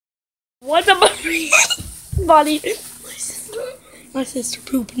What the buddy? My sister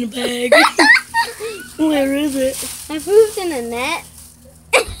pooped in a bag. Where is it? I pooped in a net.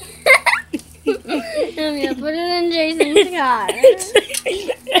 I'm gonna put it in Jason's car.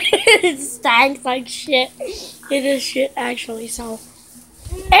 It stinks like shit. It is shit actually, so.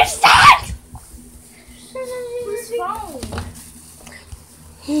 It stinks! Whose phone?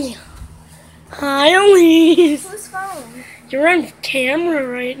 Hi, Elise. Whose phone? You're on camera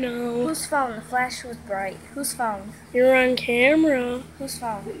right now. Whose phone? The flash was bright. Whose phone? You're on camera. Whose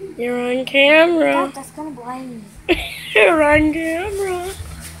phone? You're on camera. Stop, that's gonna blind me. You're on camera.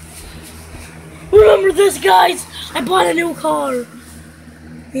 Remember this, guys? I bought a new car.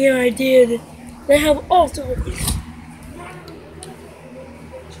 Yeah, I did. They have also.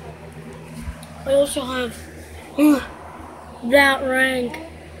 I also have that rank.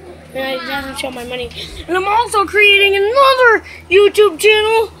 And it doesn't show my money. And I'm also creating another YouTube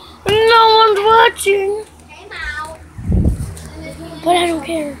channel. And no one's watching. But I don't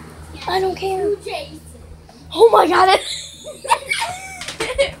care. I don't care. Oh my god.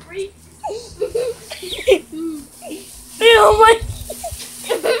 Oh my.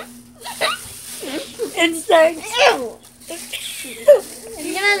 It stinks.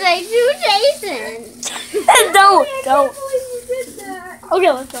 It's gonna say to Jason. Don't. Okay,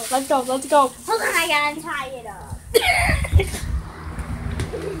 let's go. Hold on, I gotta tie it up.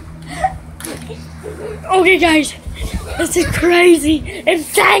 Okay, guys. This is crazy. It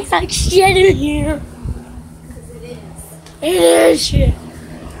stinks like shit in here. It is shit.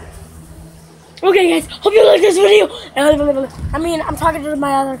 Okay, guys. Hope you like this video. I mean, I'm talking to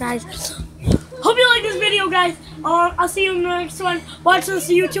my other guys. Hope you like this video, guys. I'll see you in the next one. Watch this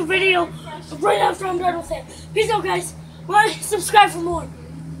YouTube video right after I'm done with it. Peace out, guys. Like, subscribe for more.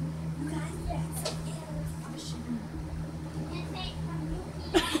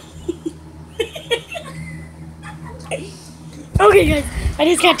 Okay, guys. I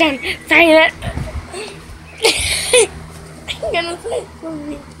just got done saying it. I'm gonna say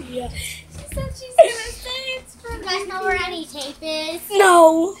something. Yeah. She said she's gonna say it's from you guys know where any tape is?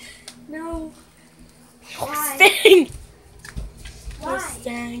 No. Why? Stinks. Why? It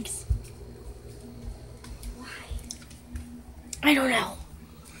stinks. Why? I don't know.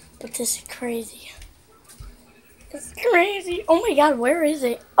 But this is crazy. It's crazy. Oh my god, where is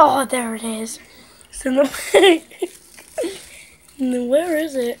it? Oh, there it is. It's in the bag. And then where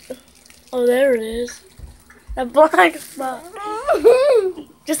is it? Oh, there it is. That black spot.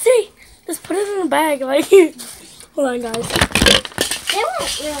 Just put it in a bag. Like, hold on, guys. They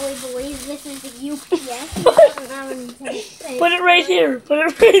won't really believe this is the UPS. Put it right here. Put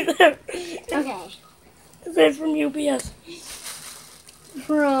it right there. Okay. It says from UPS.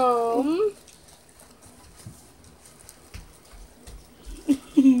 From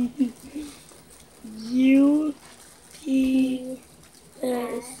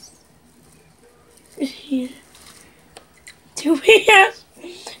UPS. 2PS.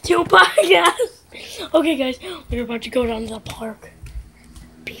 2 podcasts. Okay, guys, we're about to go down to the park.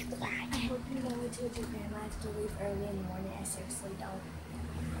 Be quiet. I hope you know what to do, Grandma. I have to leave early in the morning. I seriously don't.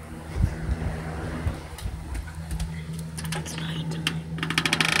 It's nighttime.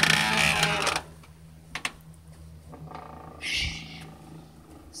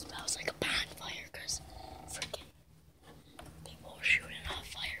 Smells like a bonfire because freaking people are shooting off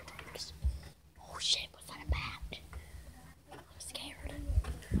fireworks. Oh shit, was that a bat? I'm scared.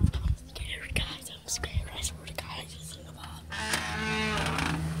 I'm scared, guys. I'm scared. I swear to God, I just seen a bomb.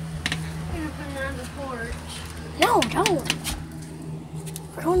 I'm gonna put it on the porch. No, don't.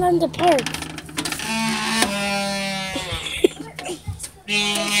 We're going on the park.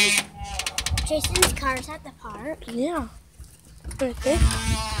 Jason's car's at the park. Yeah. Right there.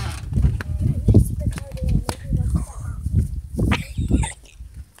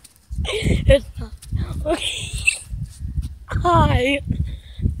 It's not. Okay. Hi.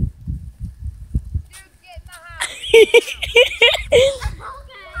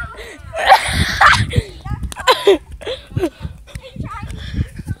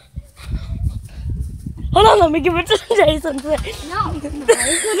 Hold on, let me give it to Jason. No, put it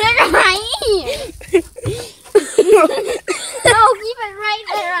right here. No, keep it right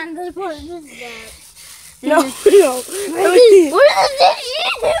there on the porch. This is bad. No. What is this?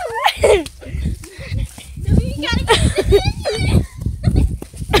 No, you gotta get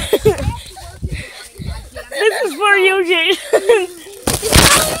This is for you, Jason.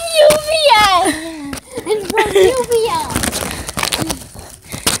 It's from UPS.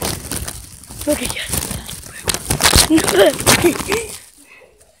 Look at you.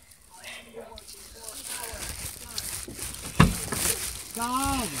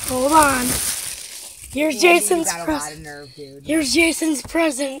 Dog. Hold on. Here's Jason's You got a lot of present. nerve, dude. Here's Jason's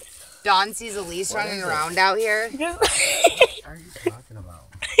present. Dawn sees Elise running around out here. What are you talking about?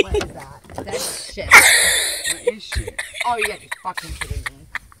 What is that? That's shit. What is shit? Oh, you gotta be fucking kidding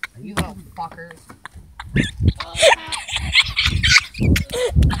me. You little fuckers.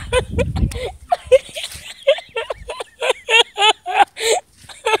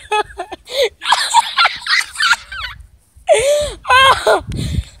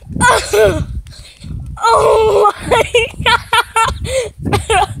 Oh my god!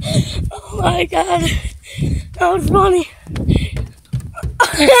 Oh my god! That was funny.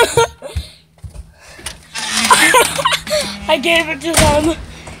 I gave it to them.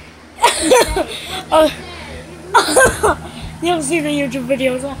 You'll see the YouTube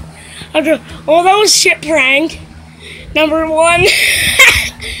videos after. Oh, that was shit prank. Number one.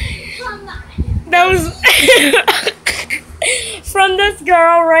 That was from this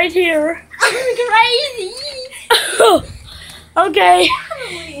girl right here. Crazy. Okay,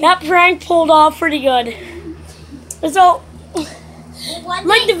 that prank pulled off pretty good. So,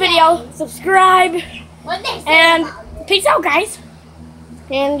 like the video, subscribe, What they say and about it? peace out, guys.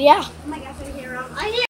 And yeah. Oh my gosh, I hear 'em. I hear